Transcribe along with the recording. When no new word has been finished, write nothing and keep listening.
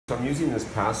So I'm using this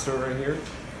passer right here.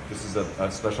 This is a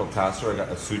special passer. I got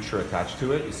a suture attached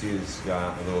to it. You see it's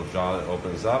got a little jaw that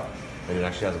opens up, and it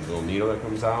actually has a little needle that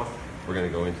comes out. We're gonna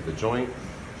go into the joint,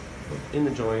 in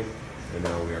the joint, and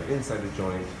now we are inside the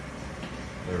joint.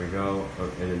 There we go,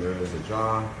 and then there is a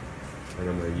jaw, and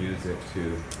I'm gonna use it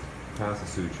to pass the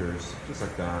sutures, just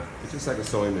like that. It's just like a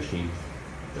sewing machine,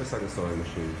 just like a sewing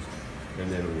machine. And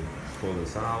then we pull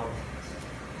this out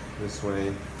this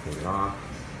way, take it off,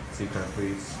 C-cut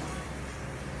please.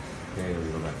 Okay, then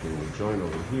we go back in the joint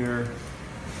over here.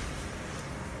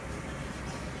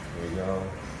 There we go.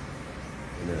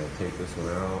 And then I take this one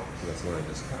out. So that's the one I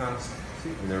just passed. See,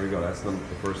 and there we go. That's the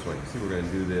first one. See, we're going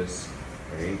to do this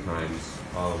 8 times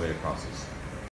all the way across this.